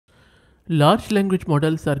Large language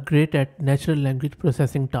models are great at natural language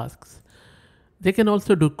processing tasks. They can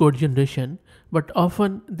also do code generation, but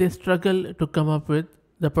often they struggle to come up with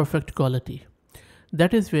the perfect quality.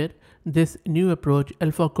 That is where this new approach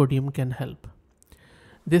AlphaCodium can help.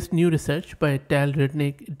 This new research by Tal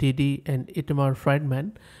Rudnick, Didi, and Itamar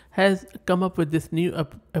Friedman has come up with this new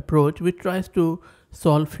approach which tries to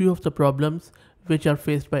solve few of the problems which are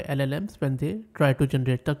faced by LLMs when they try to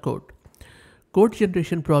generate the code. Code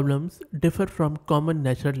generation problems differ from common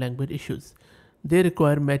natural language issues. They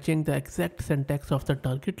require matching the exact syntax of the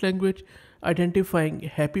target language, identifying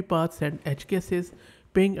happy paths and edge cases,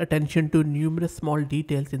 paying attention to numerous small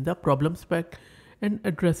details in the problem spec, and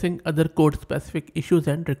addressing other code specific issues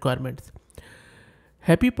and requirements.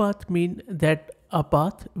 Happy path mean that a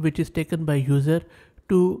path which is taken by user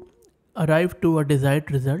to arrive to a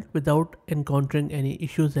desired result without encountering any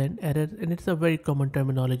issues and errors, and it's a very common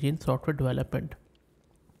terminology in software development.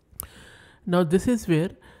 Now this is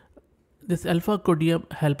where this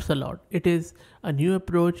AlphaCodium helps a lot. It is a new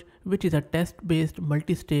approach which is a test-based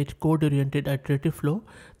multi-stage code-oriented iterative flow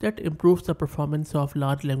that improves the performance of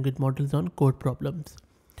large language models on code problems.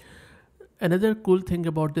 Another cool thing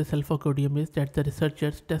about this AlphaCodium is that the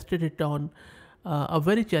researchers tested it on a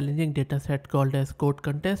very challenging data set called as code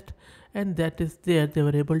contest, and that is there they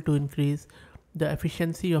were able to increase the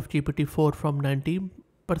efficiency of GPT-4 from 90%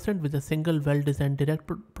 with a single well-designed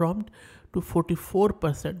direct prompt to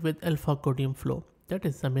 44% with AlphaCodium flow. That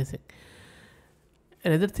is amazing.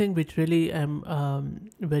 Another thing which really I'm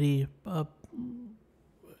very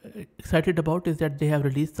excited about is that they have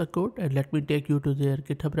released the code, and let me take you to their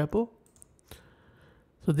GitHub repo.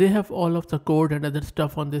 So they have all of the code and other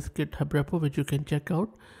stuff on this GitHub repo which you can check out.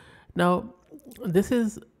 Now this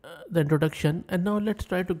is the introduction, and now let's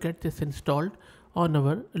try to get this installed on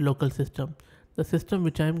our local system. The system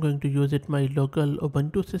which I am going to use is my local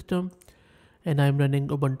Ubuntu system, and I am running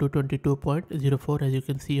Ubuntu 22.04 as you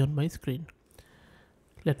can see on my screen.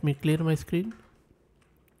 Let me clear my screen.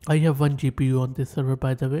 I have one GPU on this server,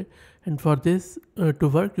 by the way, and for this to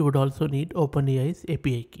work you would also need OpenAI's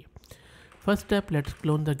API key. First step, let's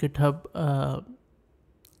clone the GitHub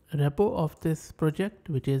repo of this project,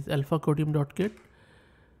 which is alphacodium.git.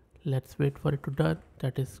 Let's wait for it to done.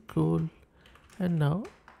 That is cool. And now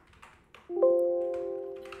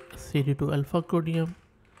cd to AlphaCodium,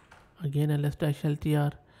 again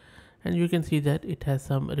ls-ltr, and you can see that it has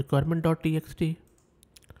some requirement.txt.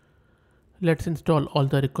 Let's install all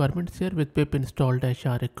the requirements here with pip install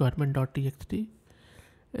 -r requirement.txt,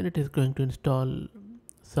 and it is going to install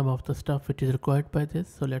some of the stuff which is required by this.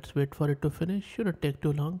 So let's wait for it to finish. Shouldn't take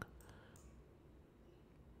too long.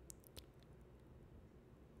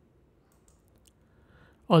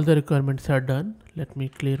 All the requirements are done. Let me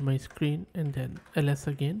clear my screen and then ls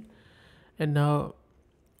again. And now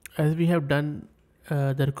as we have done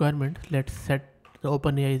the requirements, let's set the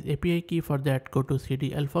OpenAI's API key. For that, go to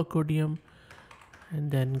cd AlphaCodium and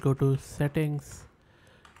then go to settings,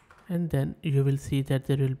 and then you will see that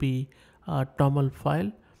there will be a toml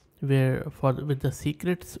file with the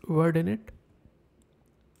secrets word in it,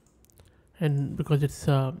 and because it's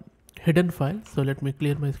a hidden file, so let me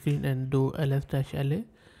clear my screen and do ls-la,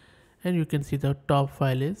 and you can see the top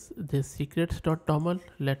file is this secrets.toml.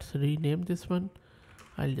 Let's rename this one.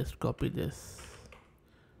 I'll just copy this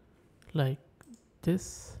like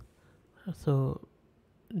this, so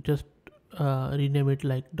just rename it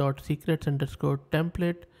like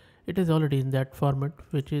 .secrets_template. It is already in that format,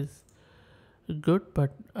 which is good,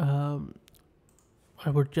 but I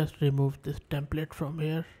would just remove this template from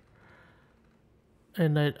here,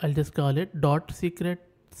 and I'll just call it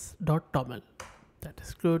 .secrets.toml. That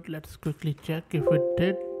is good. Let's quickly check if it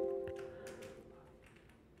did.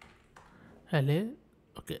 LA.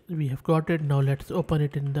 Okay, we have got it. Now let's open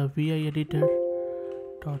it in the VI editor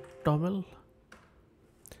 .toml,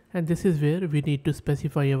 and this is where we need to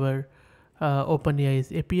specify our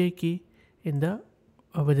OpenAI's API key in the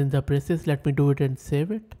within the braces. Let me do it and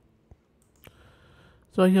save it.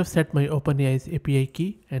 So I have set my OpenAI's API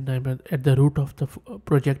key, and I'm at the root of the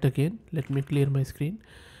project again. Let me clear my screen.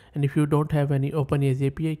 And if you don't have any OpenAI's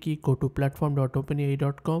API key, go to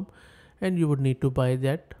platform.openai.com, and you would need to buy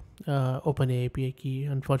that OpenAI API key.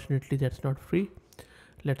 Unfortunately, that's not free.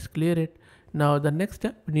 Let's clear it. Now the next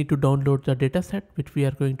step, we need to download the dataset which we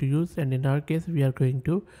are going to use, and in our case we are going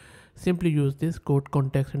to simply use this code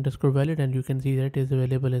context_valid, and you can see that it is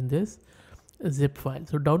available in this zip file.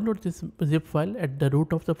 So download this zip file at the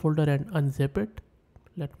root of the folder and unzip it.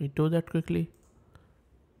 Let me do that quickly.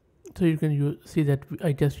 So you can see that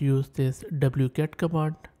I just used this wget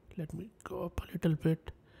command. Let me go up a little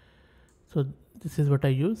bit. So this is what I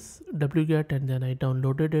use, wget, and then I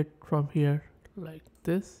downloaded it from here like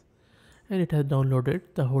this, and it has downloaded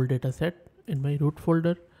the whole data set in my root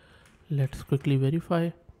folder. Let's quickly verify.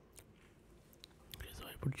 Okay, so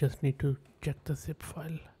I would just need to check the zip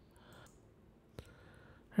file.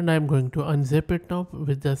 And I'm going to unzip it now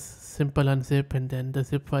with the simple unzip and then the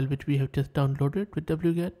zip file which we have just downloaded with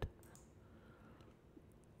wget.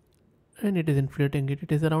 And it is inflating it.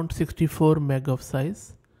 It is around 64 meg of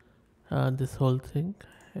size, this whole thing.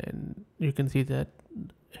 And you can see that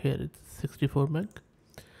here it's 64 meg.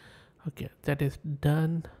 Okay, that is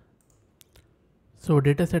done. So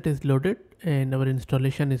dataset is loaded and our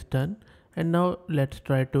installation is done. And now let's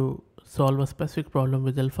try to solve a specific problem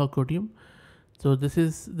with AlphaCodium. So this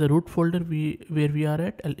is the root folder where we are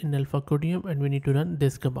at in AlphaCodium, and we need to run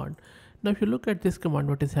this command. Now if you look at this command,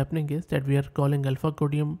 what is happening is that we are calling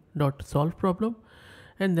AlphaCodium.solve problem,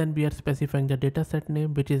 and then we are specifying the dataset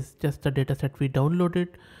name, which is just the dataset we downloaded,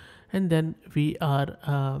 and then we are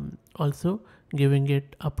also giving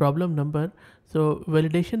it a problem number. So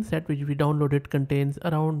validation set which we downloaded contains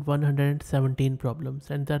around 117 problems,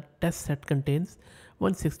 and the test set contains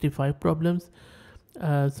 165 problems.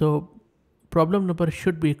 So problem number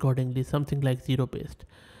should be accordingly something like 0 based.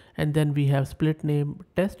 And then we have split name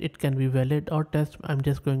test. It can be valid or test. I'm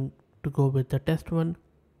just going to go with the test one.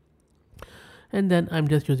 And then I'm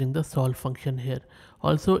just using the solve function here.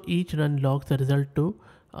 Also each run logs the result to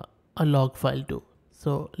a log file too.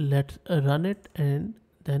 So let's run it and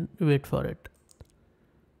then wait for it.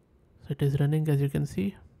 So it is running, as you can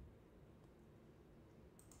see.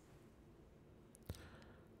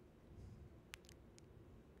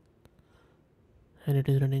 And it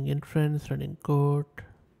is running inference, running code.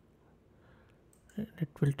 And it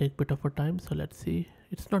will take a bit of a time. So let's see.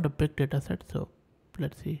 It's not a big data set. So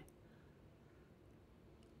let's see.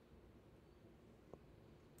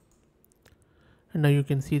 And now you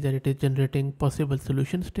can see that it is generating possible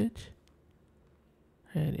solution stage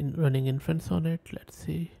and running inference on it. Let's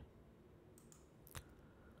see.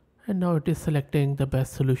 And now it is selecting the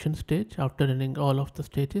best solution stage after running all of the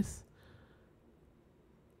stages.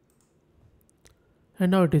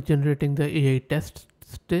 And now it is generating the AI test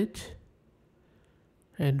stage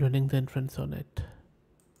and running the inference on it.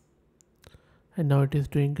 And now it is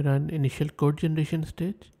doing run initial code generation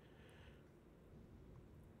stage.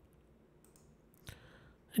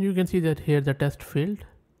 And you can see that here the test failed,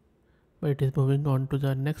 but it is moving on to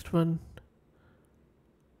the next one.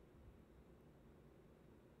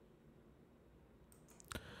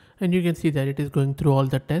 And you can see that it is going through all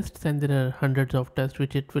the tests, and there are hundreds of tests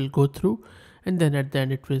which it will go through. And then at the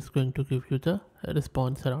end it is going to give you the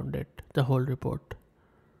response around it, the whole report.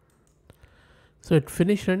 So it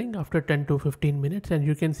finished running after 10 to 15 minutes, and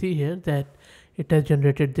you can see here that it has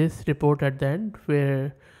generated this report at the end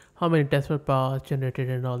where how many tests were passed,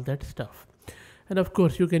 generated, and all that stuff. And of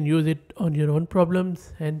course you can use it on your own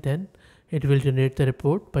problems, and then it will generate the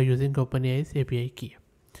report by using OpenAI's API key.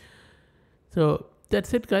 So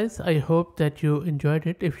that's it guys. I hope that you enjoyed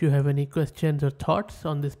it. If you have any questions or thoughts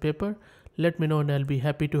on this paper, let me know and I'll be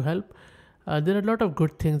happy to help. There are a lot of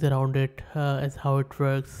good things around it, as how it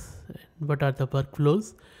works, what are the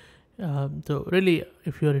workflows. So really,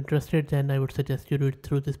 if you're interested, then I would suggest you read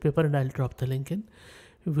through this paper, and I'll drop the link in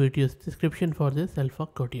video's description for this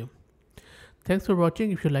AlphaCodium. Thanks for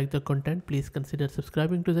watching. If you like the content, please consider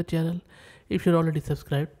subscribing to the channel. If you're already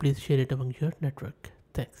subscribed, please share it among your network.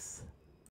 Thanks.